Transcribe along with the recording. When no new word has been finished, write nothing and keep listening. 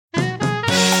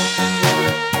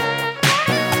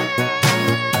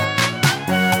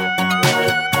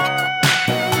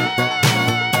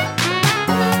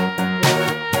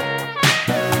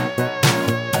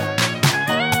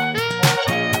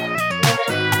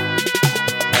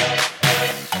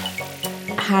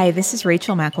Hi, this is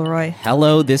Rachel McElroy.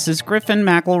 Hello, this is Griffin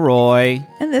McElroy.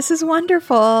 And this is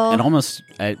wonderful.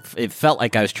 It felt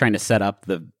like I was trying to set up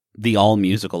the all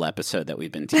musical episode that we've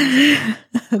been teasing.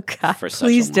 Oh God,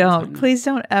 please don't. Please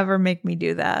don't ever make me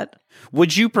do that.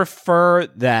 Would you prefer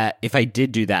that if I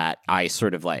did do that, I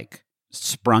sort of like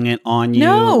sprung it on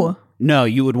you? No,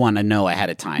 you would want to know ahead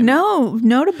of time. No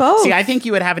to both. See, I think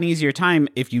you would have an easier time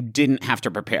if you didn't have to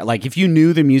prepare. Like if you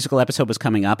knew the musical episode was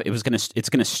coming up, it's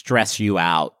gonna stress you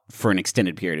out for an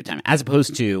extended period of time, as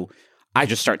opposed to I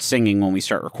just start singing when we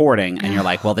start recording, and you're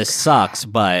like, well, this sucks,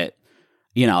 but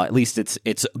you know, at least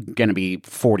it's gonna be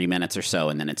 40 minutes or so,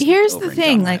 and then it's Here's over the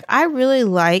thing, like I really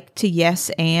like to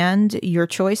yes and your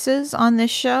choices on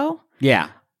this show. Yeah.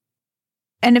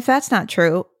 And if that's not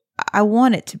true, I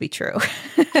want it to be true.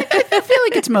 I feel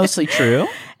like it's mostly true.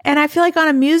 And I feel like on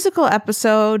a musical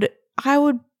episode, I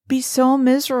would be so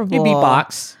miserable. You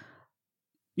beatbox.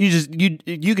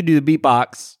 You could do the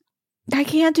beatbox. I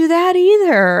can't do that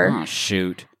either. Oh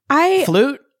shoot.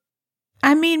 Flute?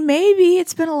 I mean, maybe.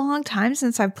 It's been a long time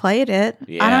since I've played it.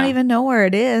 Yeah. I don't even know where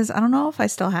it is. I don't know if I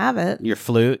still have it. Your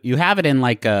flute? You have it in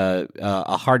like a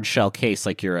hard shell case,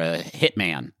 like you're a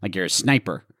hitman, like you're a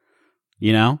sniper.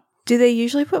 You know? Do they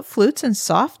usually put flutes in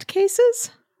soft cases?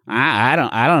 I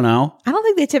don't know. I don't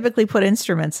think they typically put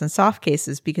instruments in soft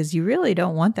cases because you really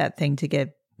don't want that thing to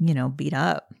get, beat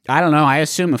up. I don't know. I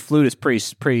assume a flute is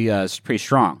pretty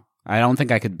strong. I don't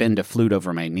think I could bend a flute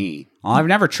over my knee. Well, I've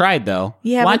never tried though.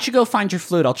 Yeah. Why don't you go find your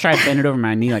flute? I'll try to bend it over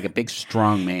my knee like a big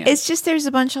strong man. It's just there's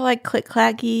a bunch of like click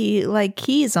clacky like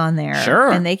keys on there.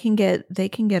 Sure. And they can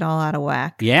get all out of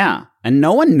whack. Yeah. And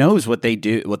no one knows what they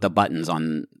do, what the buttons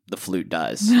on the flute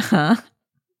does.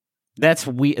 That's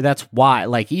why,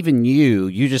 like, even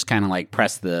you just kind of like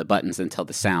press the buttons until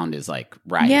the sound is like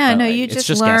right. Yeah, but, no, like, you just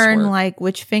learn guesswork. like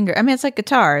which finger. I mean, it's like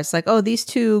guitar. It's like, oh, these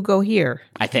two go here,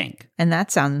 I think. and that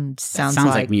sounds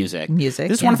like music. Music.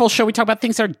 This yeah. wonderful show, we talk about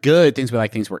things that are good, things we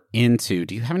like, things we're into.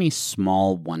 Do you have any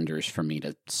small wonders for me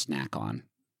to snack on?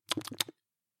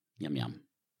 Yum yum.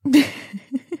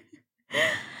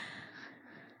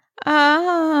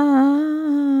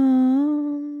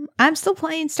 I'm still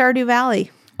playing Stardew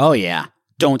Valley. Oh yeah.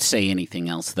 Don't say anything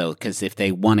else though, because if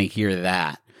they want to hear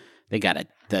that, they got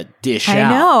the dish out. I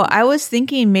know. I was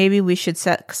thinking maybe we should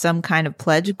set some kind of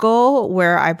pledge goal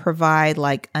where I provide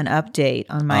like an update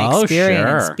on my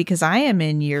experience because I am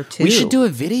in year 2. We should do a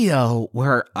video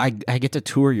where I get to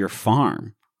tour your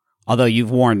farm. Although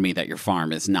you've warned me that your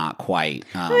farm is not quite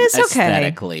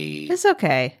aesthetically. It's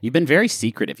okay. You've been very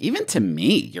secretive, even to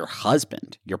me, your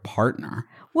husband, your partner.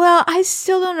 Well, I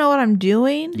still don't know what I'm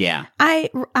doing. Yeah.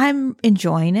 I'm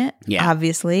enjoying it, Yeah.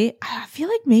 obviously. I feel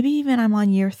like maybe even I'm on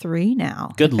year 3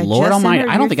 now. Good Like, Lord just Almighty.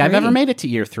 entered I don't year think I've 3. ever made it to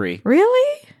year 3.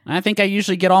 Really? I think I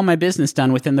usually get all my business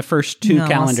done within the first 2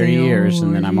 calendar years,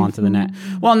 and then I'm on to the next.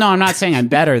 Well, no, I'm not saying I'm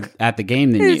better at the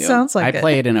game than you. It sounds like I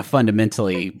play it in a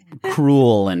fundamentally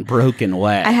cruel and broken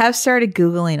way. I have started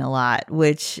Googling a lot,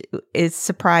 which is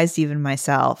surprised even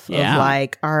myself. Yeah. Of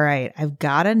like, all right, I've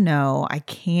got to know. I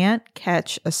can't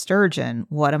catch a sturgeon.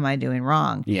 What am I doing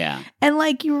wrong? Yeah. And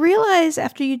like you realize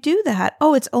after you do that,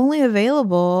 oh, it's only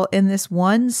available in this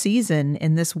one season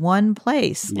in this one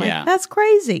place. Like, Yeah. that's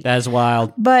crazy. That's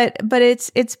wild. But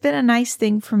it's been a nice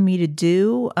thing for me to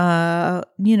do, when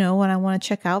I want to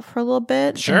check out for a little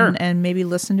bit, Sure. and maybe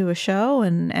listen to a show,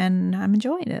 and I'm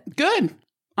enjoying it. Good.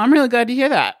 I'm really glad to hear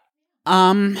that.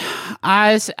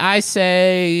 I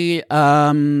say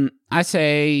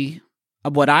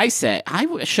what I say.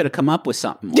 I should have come up with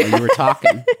something while you were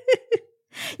talking.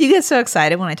 You get so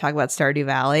excited when I talk about Stardew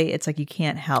Valley. It's like you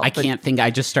can't help. I can't think. I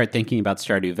just start thinking about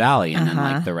Stardew Valley, and then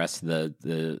Uh-huh. like the rest of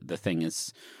the thing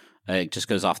is it just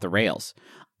goes off the rails.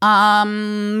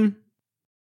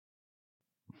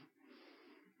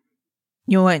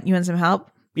 You want some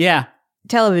help? Yeah.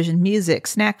 Television, music,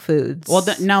 snack foods. Well,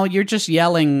 no, you're just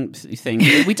yelling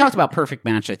things. We talked about Perfect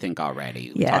Match, I think,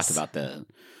 already. We Yes. talked about the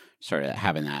sort of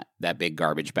having that big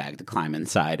garbage bag to climb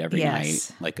inside every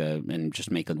Yes. night, and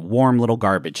just make a warm little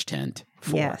garbage tent.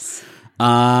 Yes.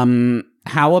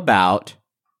 How about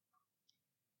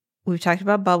We've talked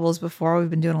about bubbles before. We've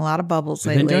been doing a lot of bubbles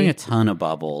we've lately. been doing a ton of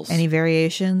bubbles. Any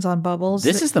variations on bubbles?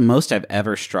 This is the most I've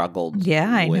ever struggled. Yeah,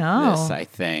 I with know. This, I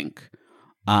think.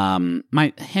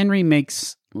 My Henry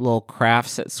makes little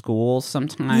crafts at school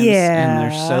sometimes, and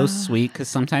they're so sweet because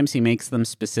sometimes he makes them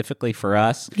specifically for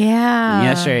us. Yeah. And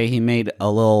yesterday he made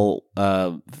a little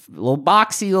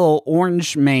boxy little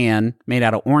orange man made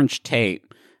out of orange tape.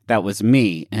 That was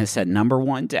me, and it said number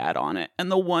 1 dad on it, and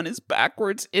the 1 is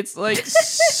backwards. It's like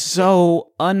so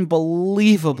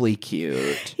unbelievably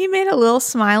cute. He made a little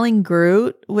smiling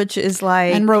Groot, which is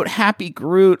like And wrote Happy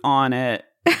Groot on it.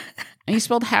 And he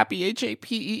spelled happy,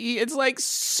 H-A-P-E-E. It's like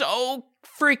so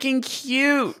freaking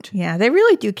cute. Yeah, they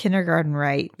really do kindergarten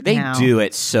right. They do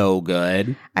it so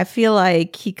good. I feel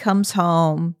like he comes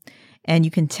home and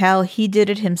you can tell he did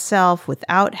it himself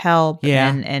without help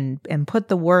and put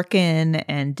the work in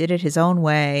and did it his own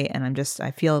way. And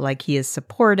I feel like he is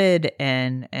supported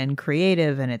and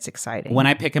creative, and it's exciting. When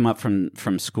I pick him up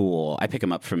from school, I pick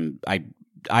him up from,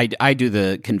 I do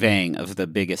the conveying of the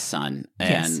biggest son,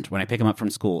 and when I pick him up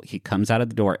from school, he comes out of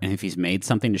the door, and if he's made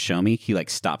something to show me, he like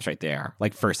stops right there.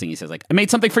 Like first thing he says, like, I made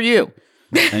something for you,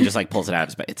 and just like pulls it out of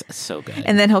his bag. It's so good.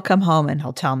 And then he'll come home and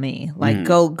he'll tell me, like,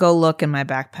 go look in my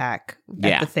backpack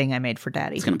at the thing I made for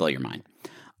Daddy. It's gonna blow your mind.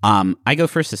 I go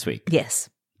first this week. Yes,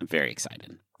 I'm very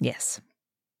excited. Yes,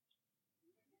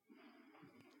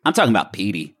 I'm talking about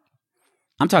Petey.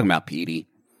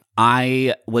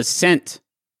 I was sent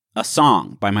a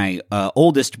song by my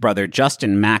oldest brother,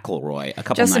 Justin McElroy, a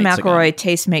couple nights ago. Justin McElroy,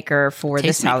 tastemaker for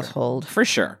this household. For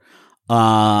sure.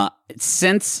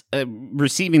 Since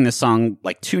receiving this song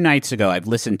like 2 nights ago, I've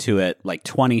listened to it like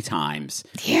 20 times.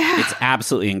 Yeah. It's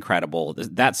absolutely incredible.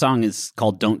 That song is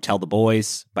called Don't Tell the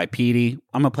Boys by Petey.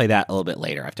 I'm going to play that a little bit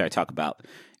later after I talk about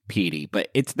Petey. But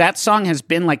that song has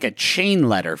been like a chain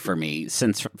letter for me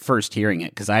since first hearing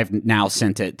it, because I've now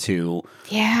sent it to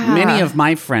many of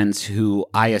my friends who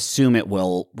I assume it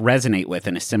will resonate with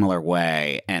in a similar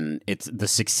way. And the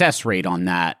success rate on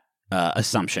that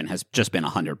assumption has just been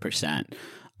 100%.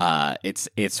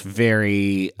 It's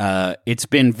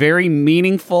been very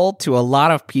meaningful to a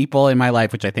lot of people in my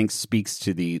life, which I think speaks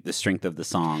to the strength of the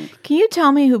song. Can you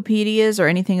tell me who Petey is or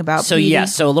anything about Petey?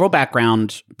 So a little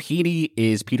background. Petey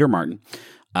is Peter Martin.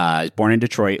 He's born in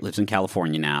Detroit, lives in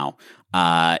California now.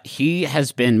 He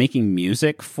has been making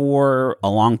music for a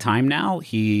long time now.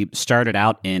 He started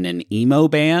out in an emo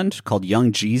band called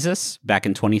Young Jesus back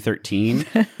in 2013.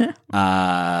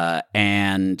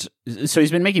 And so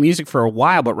he's been making music for a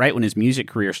while, but right when his music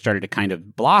career started to kind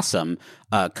of blossom,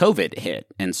 COVID hit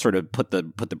and sort of put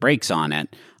the brakes on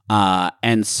it.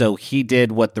 And so he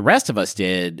did what the rest of us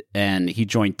did, and he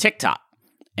joined TikTok.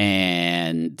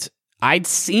 And I'd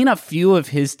seen a few of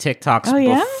his TikToks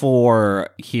before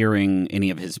hearing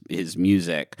any of his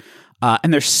music.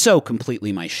 And they're so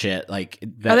completely my shit. Like,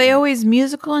 are they always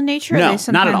musical in nature? No, are they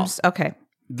sometimes... not at all. Okay.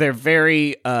 They're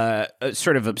very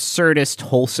sort of absurdist,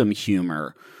 wholesome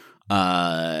humor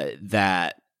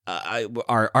that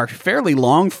are fairly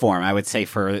long form, I would say,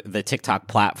 for the TikTok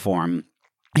platform.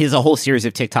 He has a whole series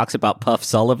of TikToks about Puff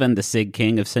Sullivan, the Sig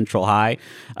King of Central High,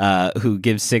 who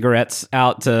gives cigarettes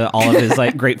out to all of his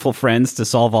like grateful friends to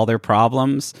solve all their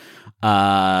problems.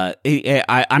 I'm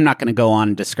not going to go on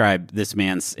and describe this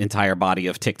man's entire body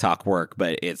of TikTok work,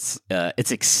 but it's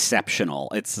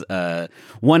exceptional. It's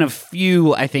one of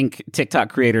few, I think,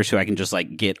 TikTok creators who I can just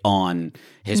like get on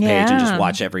his page and just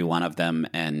watch every one of them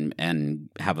and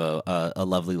have a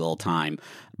lovely little time.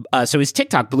 So his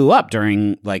TikTok blew up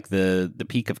during like the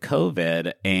peak of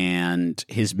COVID, and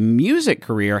his music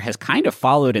career has kind of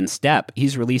followed in step.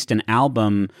 He's released an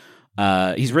album.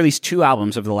 He's released 2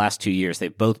 albums over the last 2 years.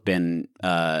 They've both been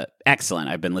excellent.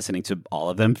 I've been listening to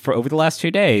all of them for over the last 2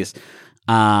 days.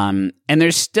 And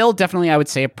there's still definitely, I would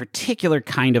say, a particular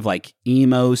kind of like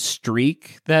emo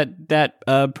streak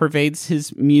that pervades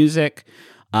his music.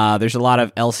 There's a lot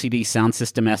of LCD Sound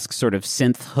System-esque sort of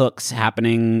synth hooks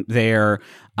happening there,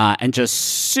 and just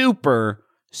super,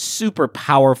 super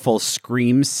powerful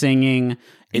scream singing.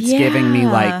 It's giving me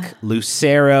like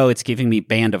Lucero. It's giving me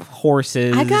Band of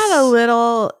Horses. I got a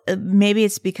little, maybe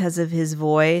it's because of his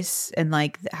voice and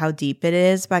like how deep it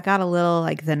is, but I got a little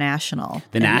like The National.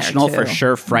 The National for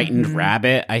sure. Frightened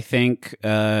Rabbit, I think,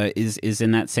 is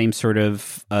in that same sort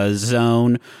of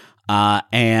zone.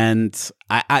 And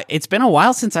I it's been a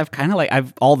while since I've kind of like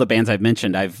all the bands I've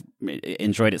mentioned I've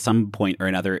enjoyed at some point or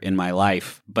another in my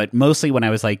life, but mostly when I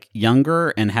was like younger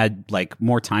and had like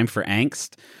more time for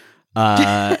angst.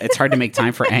 It's hard to make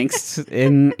time for angst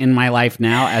in my life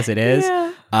now as it is.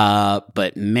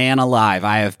 But man alive,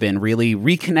 I have been really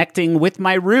reconnecting with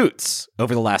my roots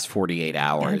over the last 48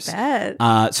 hours. I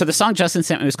bet. So the song Justin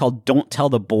sent me was called Don't Tell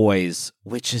the Boys,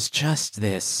 which is just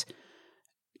this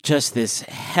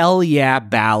hell yeah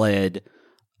ballad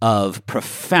of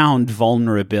profound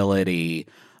vulnerability,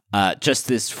 just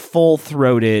this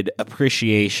full-throated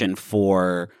appreciation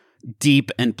for deep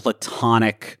and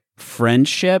platonic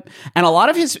friendship. And a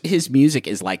lot of his music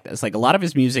is like this. Like a lot of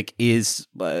his music is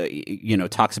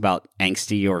talks about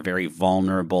angsty or very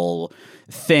vulnerable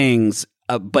things,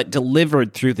 but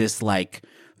delivered through this like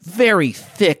very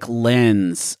thick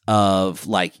lens of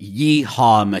like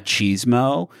yeehaw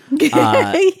machismo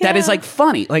that is like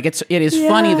funny. Like it is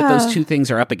funny that those two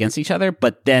things are up against each other,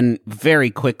 but then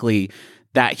very quickly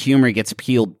that humor gets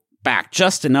peeled back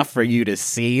just enough for you to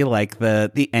see like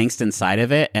the angst inside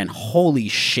of it, and holy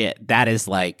shit, that is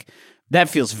like, that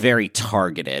feels very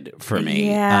targeted for me.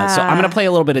 So I'm going to play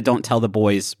a little bit of Don't Tell the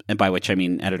Boys, and by which I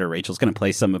mean editor Rachel's going to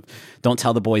play some of Don't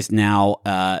Tell the Boys now.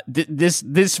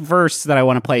 This verse that I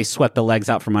want to play swept the legs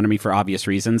out from under me for obvious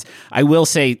reasons. I will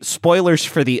say, spoilers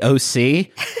for the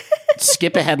OC.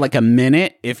 Skip ahead like a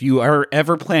minute if you are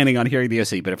ever planning on hearing the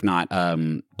OC, but if not,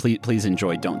 please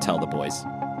enjoy Don't Tell the Boys.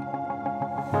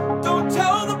 Don't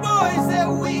tell the boys that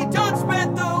we don't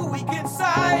spend the week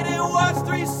inside and watch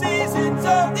 3 seasons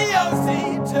of the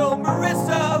OC till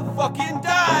Marissa fucking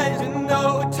dies. And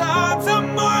no times I'm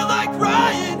more like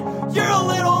Ryan, you're a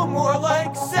little more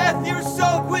like Seth. You're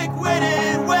so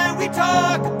quick-witted when we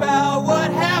talk about what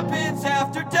happens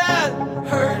after death.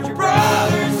 Heard your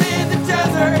brother's in the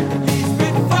desert, he's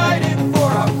been fighting for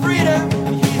our freedom.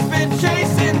 He's been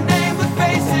chasing nameless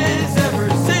faces ever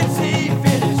since he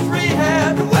finished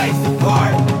rehab. We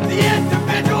support the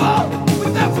individual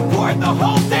without support the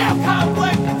whole damn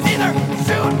complex. It's either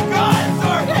shooting guns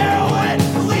or heroin.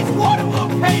 At least one of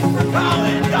them paid for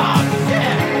college. Oh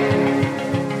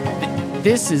shit!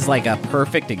 This is like a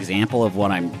perfect example of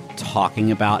what I'm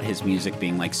talking about, his music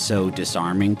being like so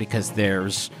disarming, because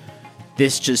there's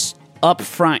this just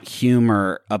upfront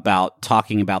humor about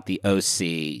talking about the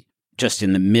OC just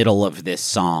in the middle of this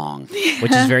song,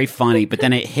 which is very funny, but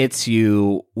then it hits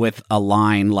you with a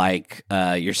line like,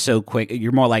 you're so quick,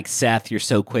 you're more like Seth, you're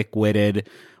so quick-witted.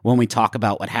 When we talk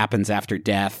about what happens after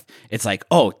death, it's like,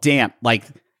 oh, damn, like,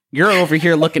 you're over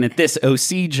here looking at this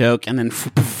OC joke, and then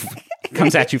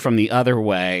comes at you from the other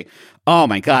way. Oh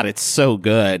my God, it's so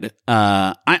good.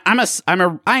 I am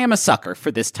a sucker for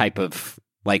this type of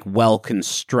like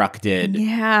well-constructed,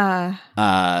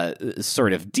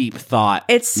 sort of deep thought.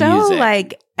 It's so music.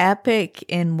 like epic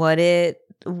in what it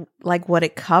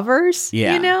covers.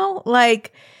 You know,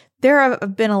 like there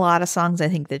have been a lot of songs I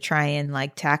think that try and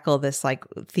like tackle this like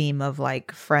theme of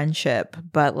like friendship,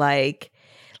 but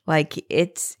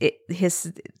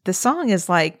the song is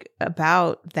like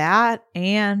about that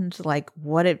and like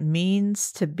what it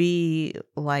means to be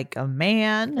like a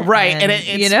man, right? And it's,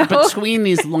 you know, between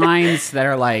these lines that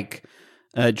are like,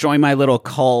 "Join my little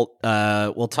cult."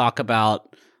 We'll talk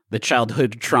about the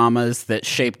childhood traumas that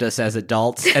shaped us as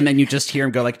adults, and then you just hear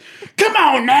him go like, "Come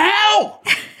on now."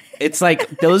 It's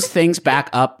like those things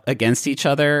back up against each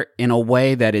other in a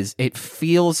way that is, it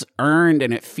feels earned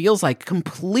and it feels like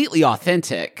completely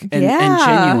authentic and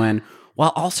genuine,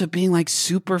 while also being like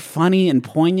super funny and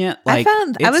poignant. Like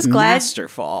I was glad,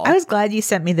 masterful. I was glad you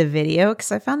sent me the video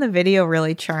because I found the video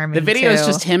really charming. The video is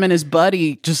just him and his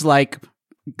buddy just like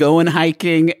going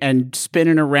hiking and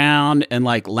spinning around and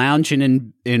like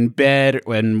lounging in bed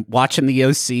and watching the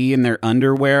OC in their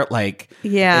underwear. Like,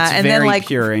 it's and very then like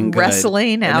pure and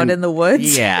wrestling out in the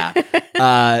woods.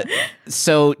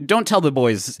 So Don't Tell the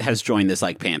Boys has joined this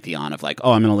like pantheon of like,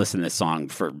 oh, I'm going to listen to this song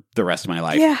for the rest of my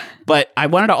life. Yeah. But I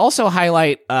wanted to also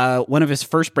highlight one of his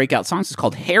first breakout songs. It's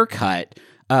called Haircut,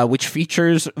 which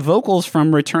features vocals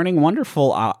from returning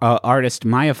wonderful artist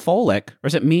Maya Folick. Or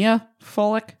is it Mia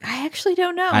Folick? I actually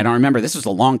don't know. I don't remember. This was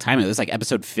a long time ago. It was like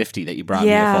episode 50 that you brought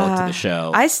Mia Folick to the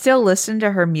show. I still listen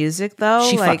to her music, though.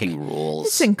 She fucking rules.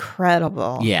 It's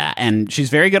incredible. Yeah, and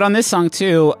she's very good on this song,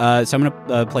 too. So I'm going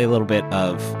to play a little bit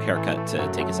of Haircut to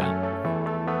take us out.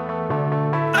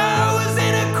 I was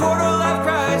in a quarter-life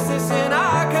crisis and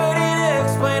I couldn't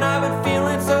explain. I've been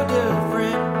feeling so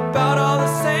different about all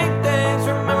the same things.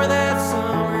 Remember that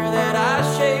summer that I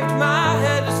shaved my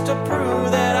head just to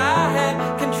prove that I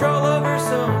had control over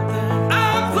something.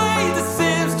 I played The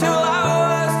Sims till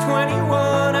I was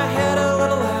 21. I had a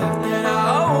little life that I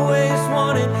always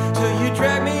wanted, till you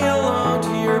dragged me along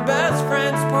to your best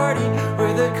friend's party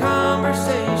where the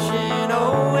conversation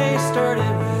always started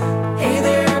with, "Hey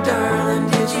there, darling,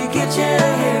 did you get your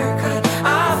haircut?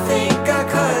 I think I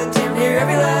cut damn near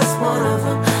every last one of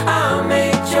them. I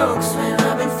make jokes when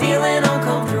I've been feeling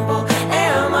uncomfortable.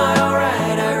 Am I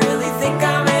alright? I really think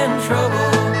I'm in trouble."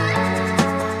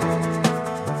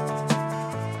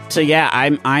 So yeah,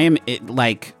 I am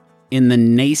like in the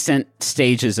nascent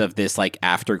stages of this like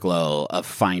afterglow of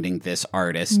finding this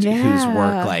artist whose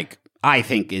work like I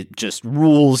think it just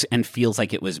rules and feels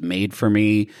like it was made for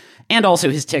me. And also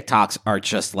his TikToks are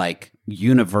just like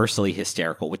universally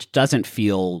hysterical, which doesn't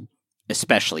feel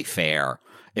especially fair.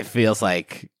 It feels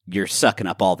like you're sucking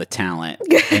up all the talent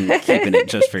and keeping it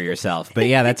just for yourself. But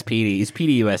yeah, that's Petey. He's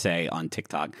Petey USA on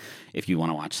TikTok if you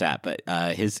want to watch that. But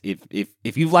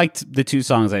if you've liked the 2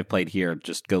 songs I've played here,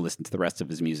 just go listen to the rest of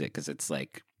his music because it's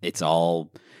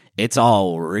all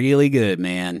really good,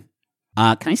 man.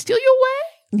 Can I steal you away?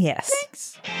 Yes.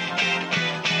 Thanks.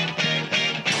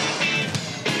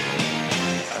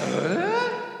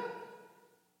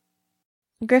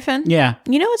 Griffin? Yeah.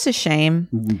 You know what's a shame?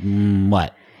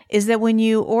 What? Is that when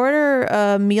you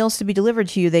order meals to be delivered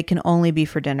to you, they can only be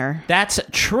for dinner. That's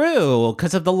true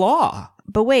because of the law.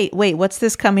 But wait, what's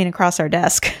this coming across our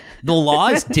desk? The law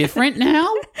is different now?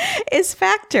 It's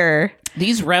Factor.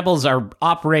 These rebels are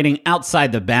operating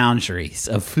outside the boundaries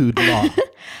of food law.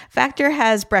 Factor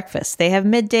has breakfast. They have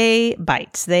midday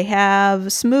bites. They have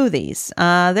smoothies.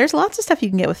 There's lots of stuff you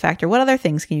can get with Factor. What other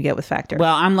things can you get with Factor?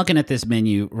 Well, I'm looking at this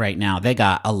menu right now. They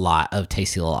got a lot of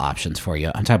tasty little options for you.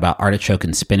 I'm talking about artichoke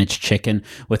and spinach chicken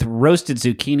with roasted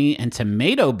zucchini and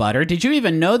tomato butter. Did you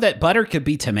even know that butter could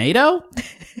be tomato?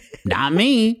 Not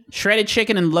me. Shredded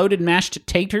chicken and loaded mashed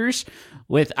taters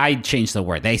with, I changed the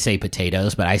word. They say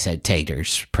potatoes, but I said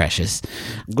taters, precious.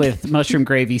 With mushroom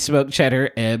gravy, smoked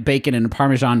cheddar, bacon, and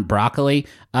Parmesan broccoli.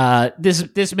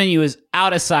 This menu is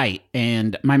out of sight,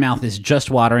 and my mouth is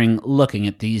just watering looking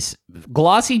at these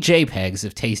glossy JPEGs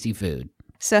of tasty food.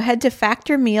 So head to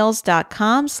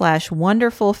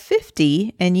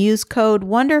factormeals.com/wonderful50 and use code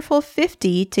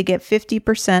wonderful50 to get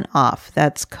 50% off.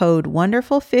 That's code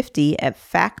wonderful50 at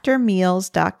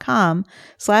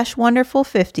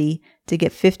factormeals.com/wonderful50 to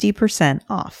get 50%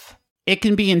 off. It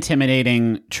can be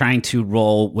intimidating trying to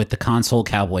roll with the console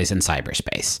cowboys in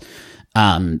cyberspace.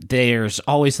 There's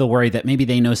always the worry that maybe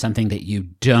they know something that you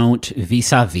don't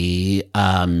vis-a-vis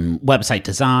website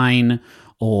design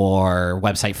or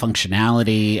website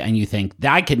functionality, and you think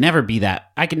that I could never be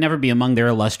that. I could never be among their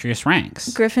illustrious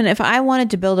ranks. Griffin, if I wanted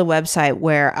to build a website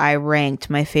where I ranked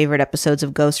my favorite episodes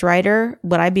of Ghost Rider,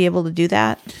 would I be able to do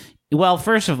that? Well,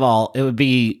 first of all, it would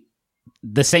be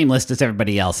the same list as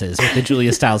everybody else's with the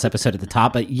Julia Stiles episode at the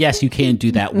top. But yes, you can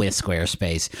do that with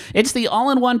Squarespace. It's the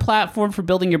all-in-one platform for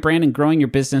building your brand and growing your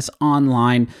business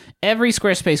online. Every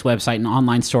Squarespace website and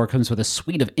online store comes with a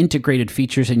suite of integrated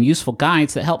features and useful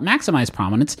guides that help maximize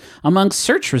prominence among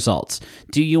search results.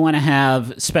 Do you want to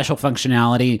have special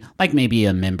functionality, like maybe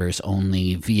a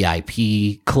members-only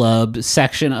VIP club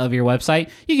section of your website?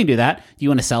 You can do that. Do you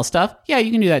want to sell stuff? Yeah,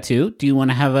 you can do that too. Do you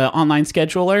want to have an online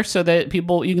scheduler so that you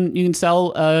can sell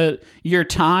your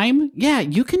time? Yeah,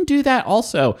 you can do that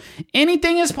also.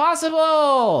 Anything is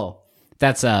possible.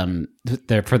 That's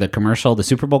for the commercial, the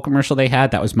Super Bowl commercial they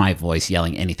had. That was my voice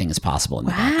yelling anything is possible in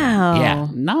the background. Yeah,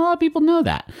 not a lot of people know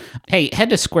that. Hey, head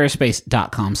to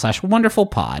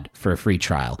squarespace.com/wonderfulpod for a free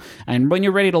trial. And when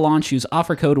you're ready to launch, use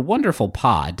offer code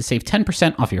wonderfulpod to save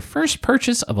 10% off your first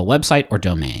purchase of a website or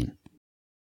domain.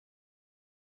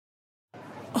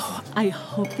 Oh, I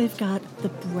hope they've got the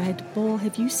bread bowl.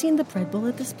 Have you seen the bread bowl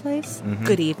at this place? Mm-hmm.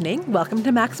 Good evening. Welcome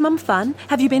to Maximum Fun.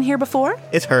 Have you been here before?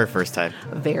 It's her first time.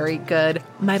 Very good.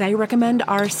 Might I recommend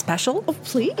our special? Oh,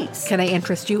 please. Can I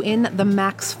interest you in the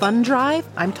Max Fun Drive?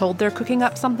 I'm told they're cooking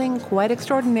up something quite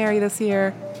extraordinary this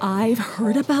year. I've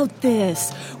heard about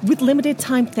this. With limited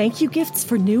time thank you gifts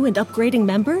for new and upgrading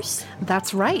members?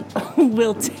 That's right.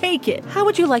 We'll take it. How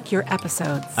would you like your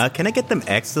episodes? Can I get them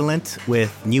excellent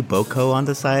with new Boko on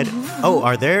the side? Oh,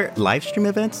 are there live stream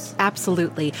events?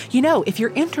 Absolutely. You know, if you're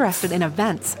interested in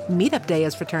events, Meetup Day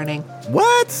is returning.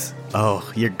 What?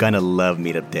 Oh, you're gonna love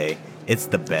Meetup Day. It's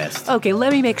the best. Okay,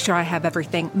 let me make sure I have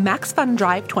everything. Max Fun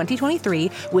Drive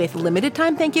 2023 with limited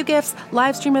time thank you gifts,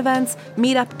 live stream events,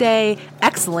 Meetup Day,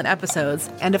 excellent episodes,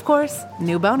 and of course,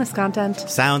 new bonus content.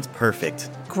 Sounds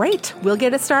perfect. Great. We'll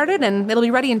get it started and it'll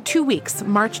be ready in 2 weeks,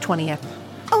 March 20th.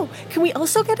 Oh, can we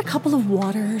also get a couple of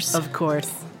waters? Of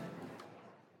course.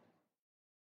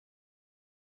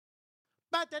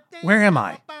 Where am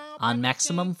I? On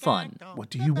Maximum Fun, What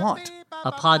do you want?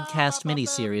 a podcast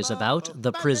miniseries about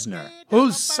The Prisoner.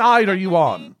 Whose side are you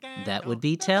on? That would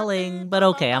be telling, but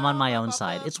okay, I'm on my own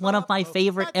side. It's one of my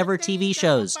favorite ever TV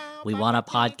shows. We want a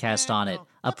podcast on it.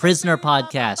 A Prisoner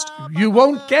podcast. You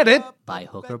won't get it. By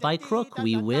hook or by crook,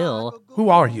 we will. Who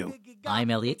are you?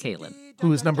 I'm Elliot Kalin.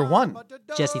 Who is number one?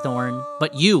 Jesse Thorne.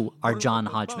 But you are John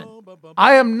Hodgman.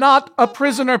 I am not a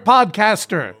prisoner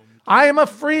podcaster. I am a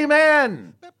free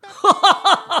man.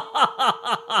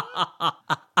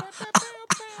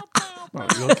 Are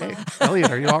you okay?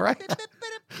 Elliot, are you all right?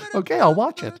 Okay, I'll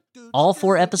watch it. All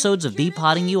 4 episodes of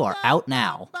B-Podding You are out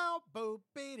now.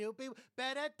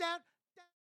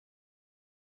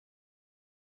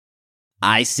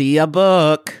 I see a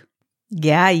book.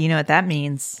 Yeah, you know what that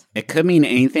means. It could mean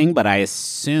anything, but I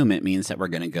assume it means that we're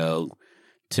going to go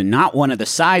to not one of the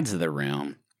sides of the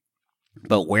room,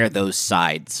 but where those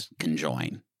sides can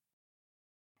join.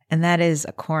 And that is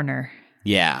a corner.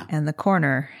 Yeah. And the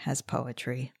corner has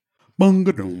poetry.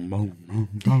 Poetry.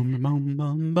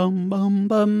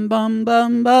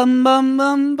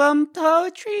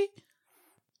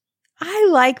 I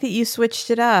like that you switched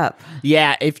it up.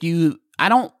 Yeah, I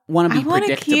don't want to be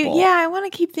predictable. I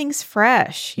want to keep things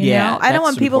fresh. You know? I don't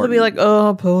want people to be like,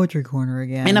 oh, poetry corner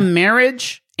again. In a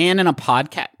marriage and in a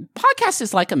podcast. Podcast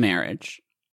is like a marriage.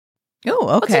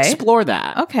 Oh, okay. Let's explore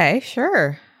that. Okay,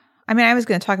 sure. I mean, I was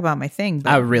going to talk about my thing.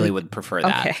 But I really would prefer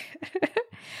that. Okay.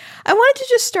 I wanted to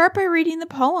just start by reading the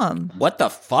poem. What the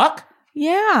fuck?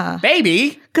 Yeah. Baby.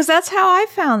 Because that's how I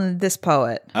found this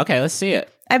poet. Okay, let's see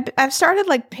it. I've started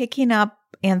like picking up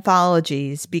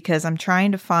anthologies because I'm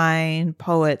trying to find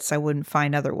poets I wouldn't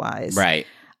find otherwise. Right.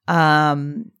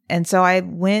 And so I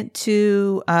went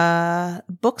to a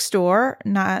bookstore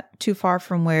not too far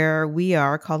from where we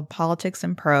are called Politics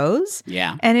and Prose.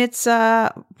 Yeah. And it's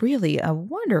really a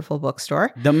wonderful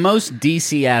bookstore. The most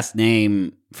DC-ass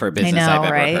name for a business I've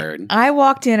ever heard. I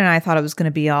walked in and I thought it was going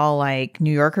to be all like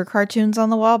New Yorker cartoons on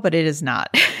the wall, but it is not.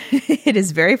 It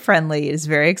is very friendly. It is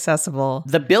very accessible.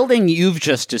 The building you've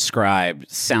just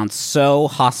described sounds so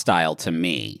hostile to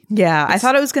me. Yeah. I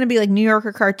thought it was going to be like New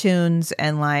Yorker cartoons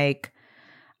and like,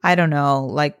 I don't know,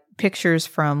 like pictures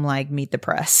from like Meet the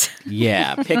Press.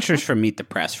 Yeah, pictures from Meet the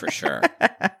Press for sure.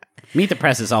 Meet the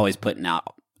Press is always putting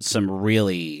out some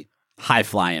really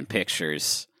high-flying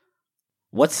pictures.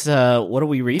 What are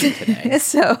we reading today?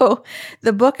 So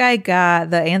the book I got,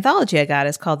 the anthology I got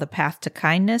is called The Path to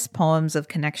Kindness, Poems of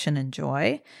Connection and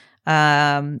Joy.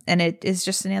 And it is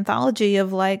just an anthology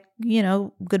of like, you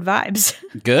know, good vibes.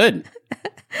 Good.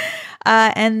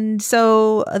 And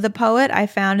so the poet I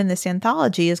found in this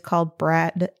anthology is called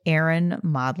Brad Aaron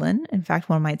Modlin. In fact,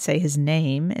 one might say his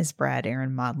name is Brad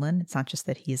Aaron Modlin. It's not just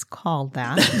that he is called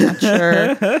that.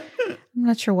 I'm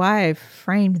not sure why I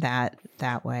framed that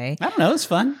way. I don't know. It's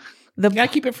fun. You gotta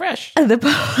keep it fresh.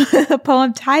 The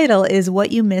poem title is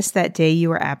What You Missed That Day You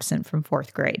Were Absent from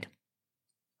 4th Grade.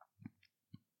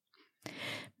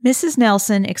 Mrs.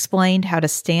 Nelson explained how to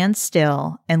stand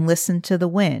still and listen to the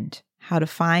wind, how to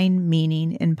find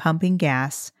meaning in pumping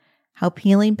gas, how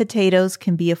peeling potatoes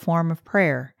can be a form of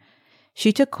prayer.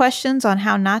 She took questions on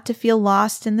how not to feel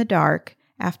lost in the dark.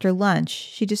 After lunch,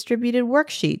 she distributed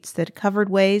worksheets that covered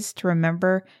ways to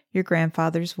remember your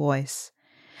grandfather's voice.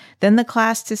 Then the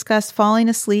class discussed falling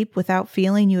asleep without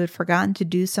feeling you had forgotten to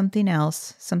do something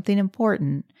else, something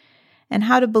important, and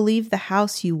how to believe the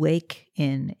house you wake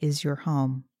in is your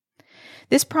home.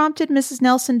 This prompted Mrs.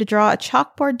 Nelson to draw a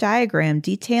chalkboard diagram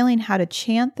detailing how to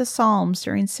chant the Psalms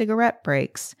during cigarette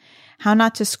breaks, how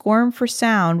not to squirm for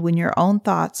sound when your own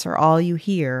thoughts are all you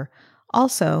hear,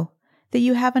 also that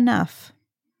you have enough.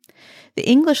 The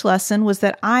English lesson was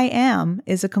that I am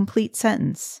is a complete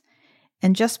sentence.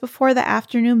 And just before the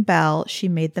afternoon bell, she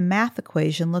made the math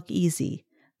equation look easy,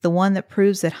 the one that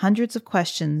proves that hundreds of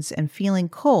questions and feeling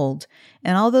cold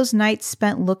and all those nights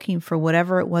spent looking for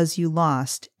whatever it was you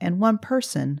lost and one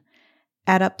person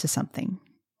add up to something.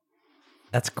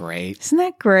 That's great. Isn't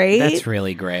that great? That's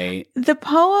really great. The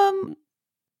poem,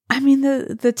 I mean,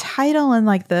 the title and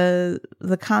like the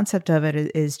concept of it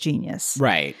is genius.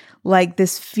 Right. Like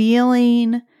this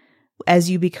feeling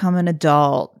as you become an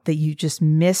adult that you just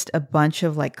missed a bunch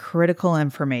of like critical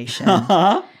information.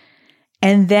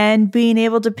 And then being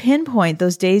able to pinpoint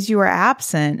those days you were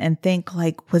absent and think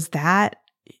like,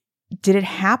 did it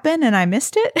happen and I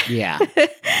missed it? Yeah.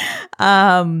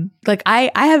 Like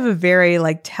I have a very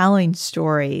like telling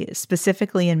story,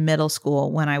 specifically in middle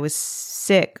school when I was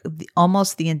sick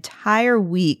almost the entire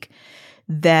week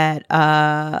that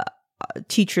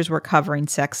teachers were covering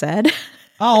sex ed.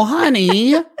 Oh,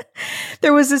 honey.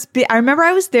 There was this I remember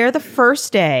I was there the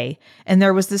first day and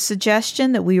there was the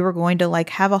suggestion that we were going to like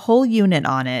have a whole unit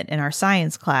on it in our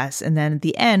science class. And then at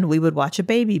the end, we would watch a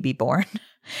baby be born.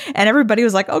 And everybody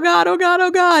was like, oh God, oh God,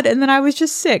 oh God. And then I was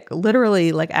just sick,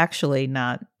 literally like actually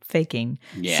not faking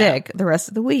sick the rest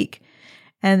of the week.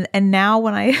 And now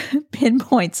when I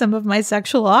pinpoint some of my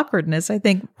sexual awkwardness, I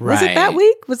think, was it that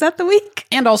week? Was that the week?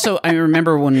 And also, I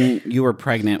remember when you were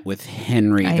pregnant with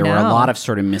Henry, there were a lot of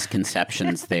sort of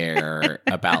misconceptions there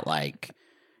about like,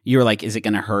 you were like, is it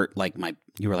going to hurt like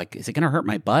you were like, is it going to hurt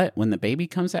my butt when the baby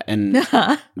comes out? And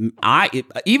I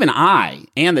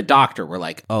and the doctor were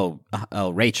like, oh,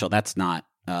 Rachel, that's not,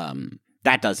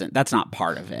 that's not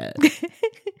part of it.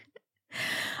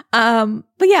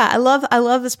 But yeah, I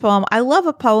love this poem. I love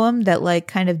a poem that like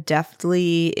kind of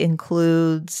deftly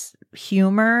includes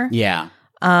humor. Yeah.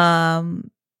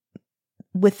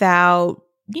 Without,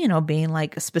 being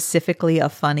like specifically a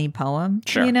funny poem,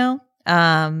 Sure. So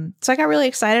I got really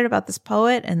excited about this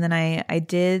poet, and then I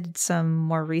did some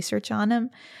more research on him.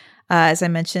 As I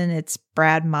mentioned, it's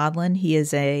Brad Modlin. He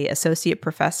is a associate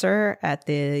professor at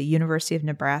the University of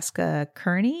Nebraska,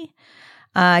 Kearney.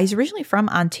 He's originally from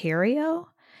Ontario.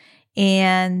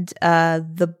 And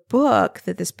the book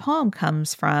that this poem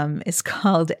comes from is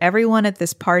called Everyone at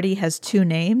This Party Has Two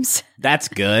Names. That's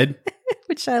good.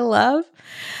 Which I love.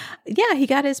 Yeah, he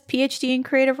got his PhD in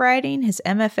creative writing, his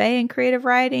MFA in creative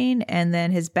writing, and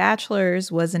then his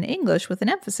bachelor's was in English with an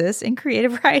emphasis in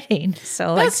creative writing.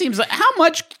 So that seems like, how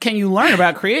much can you learn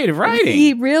about creative writing?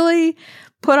 He really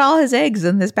put all his eggs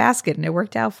in this basket, and it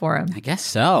worked out for him. I guess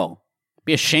so. It'd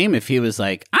be a shame if he was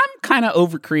like, I'm kind of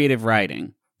over creative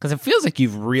writing. Because it feels like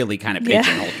you've really kind of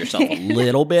pigeonholed yourself a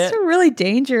little bit. It's a really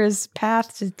dangerous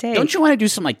path to take. Don't you want to do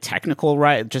some like technical,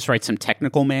 just write some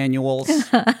technical manuals?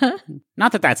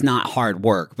 Not that that's not hard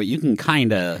work, but you can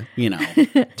kind of, you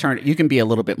can be a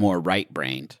little bit more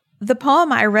right-brained. The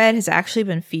poem I read has actually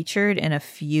been featured in a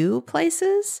few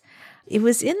places. It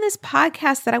was in this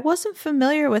podcast that I wasn't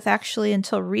familiar with actually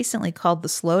until recently called The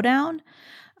Slowdown.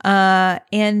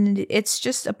 And it's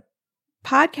just a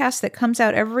podcast that comes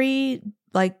out every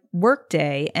work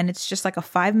day, and it's just like a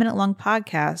 5-minute long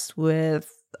podcast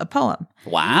with a poem.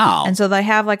 Wow. And so they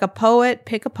have like a poet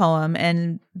pick a poem,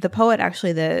 and the poet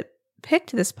actually that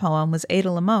picked this poem was Ada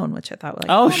Limon, which I thought was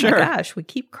like, oh sure. My gosh, we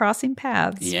keep crossing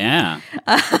paths. Yeah.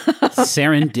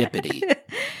 Serendipity.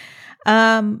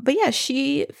 But yeah,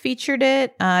 she featured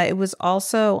it. It was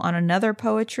also on another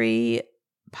poetry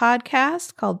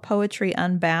podcast called Poetry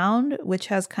Unbound, which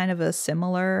has kind of a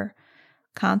similar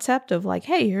concept of like,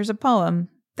 hey, here's a poem.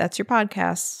 That's your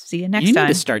podcast. See you next time. You need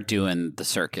to start doing the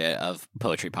circuit of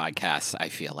poetry podcasts, I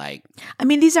feel like. I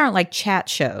mean, these aren't like chat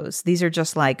shows. These are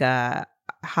just like,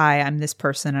 hi, I'm this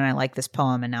person and I like this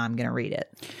poem and now I'm going to read it.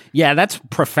 Yeah, that's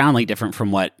profoundly different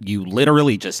from what you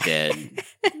literally just did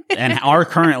and are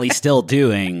currently still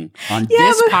doing on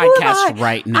this podcast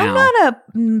right now. I'm not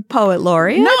a poet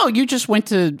laureate. No, you just went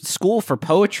to school for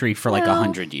poetry for like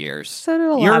 100 years. So do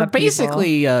a lot You're of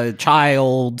basically a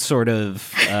child sort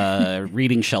of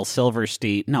reading Shel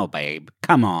Silverstein. No, babe,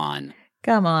 come on.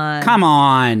 Come on. Come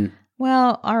on.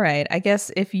 Well, all right. I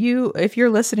guess if you're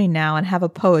listening now and have a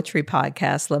poetry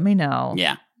podcast, let me know.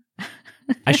 Yeah.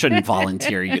 I shouldn't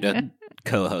volunteer you to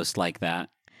co-host like that.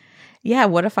 Yeah,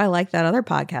 what if I like that other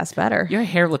podcast better? Your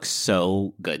hair looks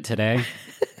so good today.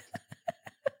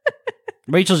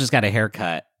 Rachel just got a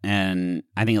haircut, and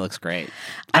I think it looks great.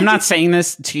 I'm not saying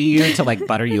this to you to like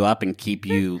butter you up and keep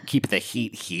the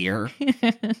heat here.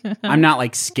 I'm not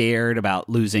like scared about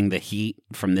losing the heat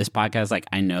from this podcast. Like,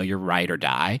 I know you're ride or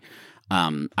die.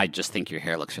 I just think your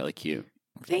hair looks really cute.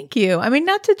 Thank you. I mean,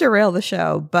 not to derail the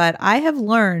show, but I have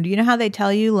learned, you know how they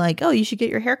tell you like, oh, you should get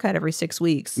your hair cut every 6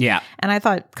 weeks. Yeah. And I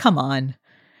thought, come on.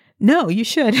 No, you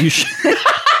should. You should.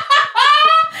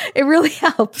 It really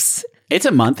helps. It's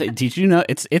a month. Did you know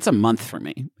it's a month for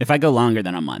me? If I go longer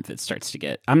than a month, it starts to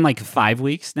get. I'm like 5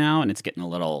 weeks now, and it's getting a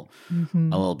little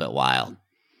bit wild.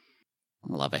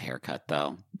 I love a haircut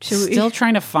though. Still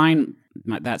trying to find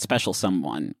that special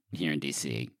someone here in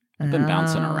DC. I've been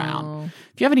bouncing around.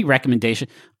 If you have any recommendation,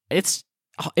 this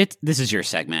is your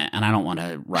segment, and I don't want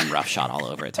to run roughshod all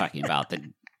over it talking about the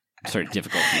sort of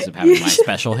difficulties of having my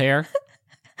special hair.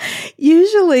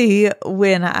 Usually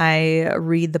when I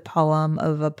read the poem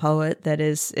of a poet that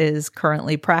is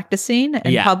currently practicing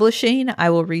and publishing, I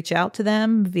will reach out to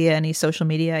them via any social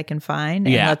media I can find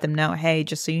and let them know, hey,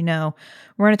 just so you know,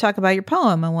 we're going to talk about your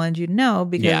poem. I wanted you to know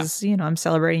because, I'm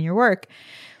celebrating your work.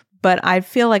 But I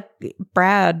feel like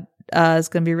Brad is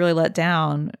going to be really let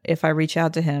down if I reach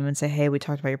out to him and say, hey, we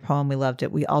talked about your poem. We loved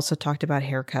it. We also talked about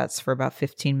haircuts for about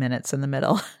 15 minutes in the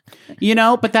middle.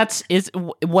 But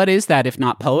what is that if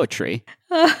not poetry?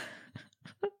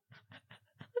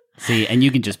 See, and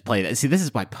you can just play that. See, this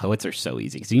is why poets are so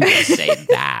easy because you can just say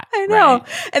that. I know. Right?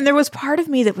 And there was part of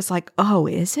me that was like, oh,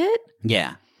 is it?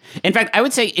 Yeah. In fact, I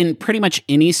would say in pretty much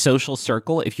any social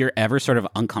circle, if you're ever sort of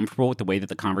uncomfortable with the way that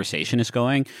the conversation is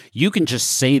going, you can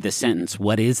just say the sentence,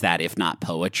 what is that if not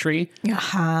poetry?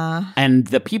 Uh-huh. And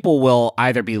the people will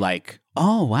either be like,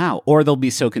 oh, wow, or they'll be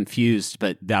so confused,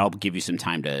 but that'll give you some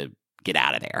time to get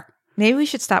out of there. Maybe we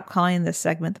should stop calling this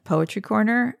segment the Poetry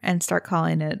Corner and start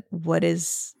calling it What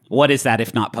is that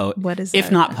if not What is if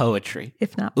that? Not poetry?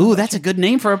 If not poetry. Ooh, that's a good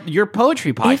name for your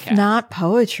poetry podcast. If not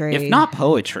poetry. If not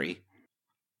poetry.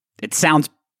 It sounds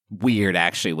weird,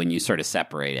 actually, when you sort of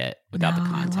separate it without the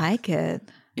context. I like it.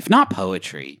 If not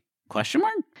poetry, question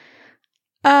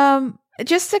mark?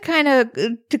 just to kind of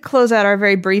to close out our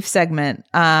very brief segment,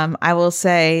 I will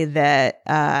say that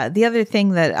the other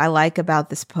thing that I like about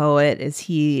this poet is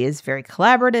he is very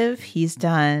collaborative. He's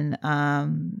done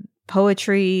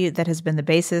poetry that has been the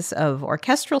basis of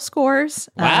orchestral scores.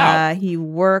 Wow. He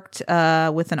worked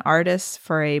with an artist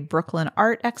for a Brooklyn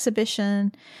art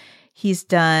exhibition. He's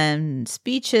done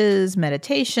speeches,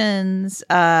 meditations.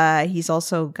 He's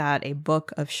also got a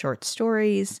book of short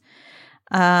stories.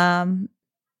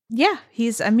 Yeah,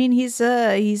 he's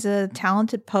a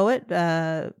talented poet,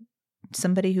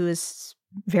 somebody who is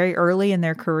very early in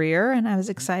their career, and I was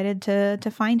excited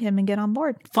to find him and get on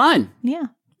board. Fun. Yeah.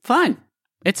 Fun.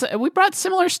 We brought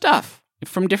similar stuff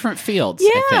from different fields.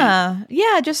 Yeah.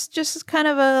 Yeah, just kind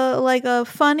of a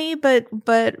funny but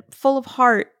full of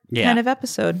heart kind of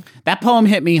episode. That poem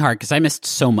hit me hard because I missed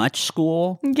so much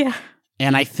school. Yeah.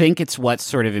 And I think it's what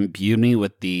sort of imbued me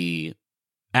with the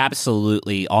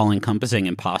absolutely all-encompassing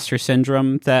imposter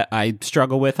syndrome that I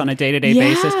struggle with on a day-to-day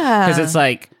basis. Because it's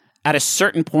like, at a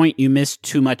certain point, you miss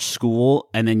too much school,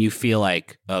 and then you feel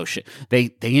like, oh shit. They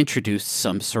introduced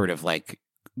some sort of like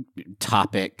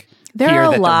topic here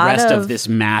that the rest of this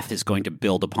math is going to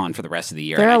build upon for the rest of the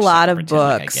year. There are a lot of books.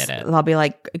 Like I get it. I'll be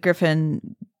like,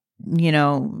 Griffin,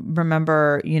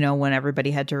 remember, when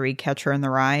everybody had to read Catcher in the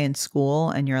Rye in school,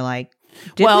 and you're like,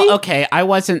 okay, I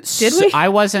wasn't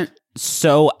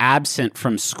so absent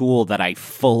from school that I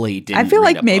fully didn't. I feel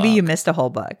read like maybe book. you missed a whole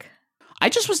book. I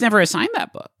just was never assigned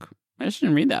that book. I just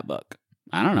didn't read that book.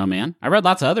 I don't know, man. I read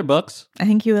lots of other books. I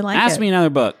think you would like Ask me another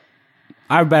book.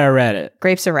 I better read it.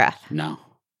 Grapes of Wrath. No.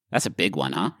 That's a big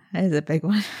one, huh? That is a big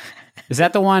one. Is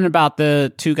that the one about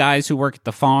the two guys who work at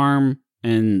the farm,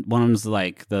 and one of them's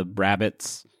like the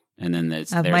rabbits, and then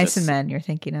there's Mice and Men you're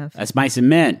thinking of. That's Mice and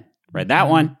Men. Read that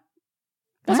one.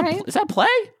 Is that play?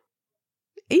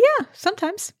 Yeah,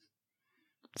 sometimes.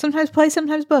 Sometimes play,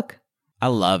 sometimes book. I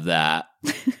love that.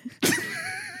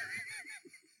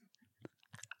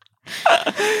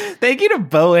 Thank you to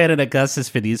Bowen and Augustus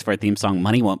for our theme song,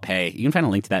 Money Won't Pay. You can find a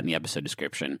link to that in the episode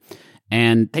description.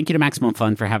 And thank you to Maximum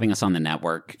Fun for having us on the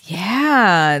network.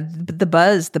 Yeah, the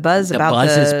buzz about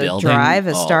the drive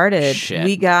has started. Shit.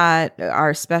 We got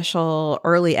our special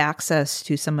early access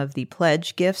to some of the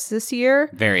pledge gifts this year.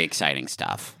 Very exciting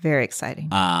stuff. Very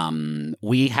exciting.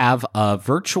 We have a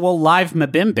virtual live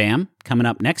Mabim Bam coming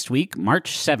up next week,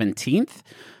 March 17th.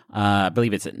 I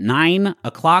believe it's at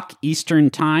 9:00 Eastern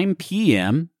Time,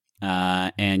 PM.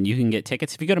 And you can get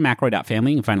tickets. If you go to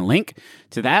McElroy.family, you can find a link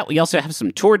to that. We also have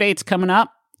some tour dates coming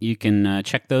up. You can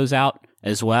check those out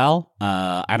as well.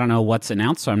 I don't know what's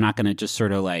announced, so I'm not going to just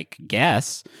sort of like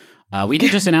guess. We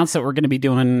did just announce that we're going to be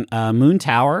doing Moon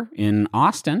Tower in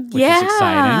Austin, which is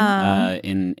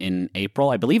exciting, in April.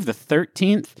 I believe the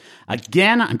 13th.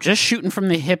 Again, I'm just shooting from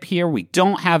the hip here. We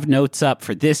don't have notes up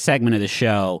for this segment of the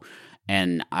show.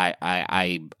 And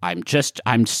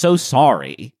I'm so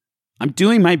sorry. I'm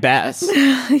doing my best.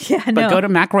 But go to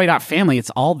McElroy.family. It's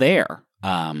all there.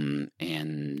 And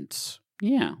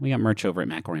yeah, we got merch over at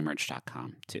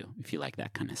McElroymerch.com too, if you like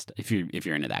that kind of stuff. If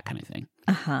you're into that kind of thing.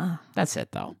 That's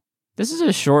it though. This is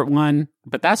a short one,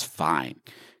 but that's fine.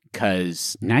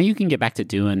 Because now you can get back to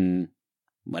doing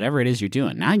whatever it is you're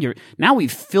doing. Now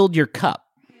we've filled your cup.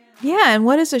 Yeah, and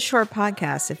what is a short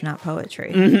podcast if not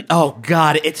poetry? Mm-hmm. Oh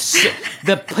God, it's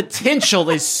the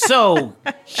potential is so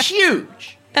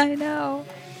huge. I know.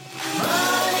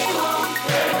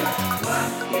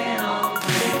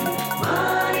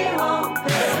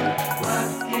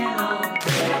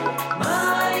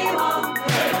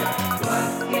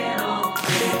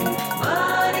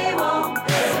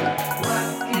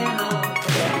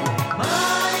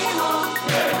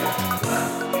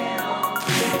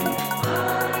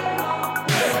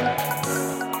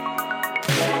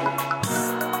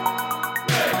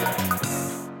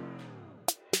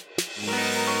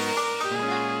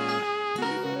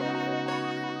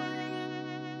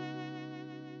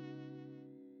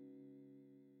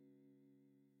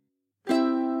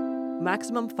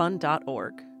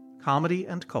 MaximumFun.org. Comedy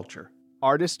and culture.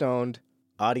 Artist owned.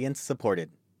 Audience supported.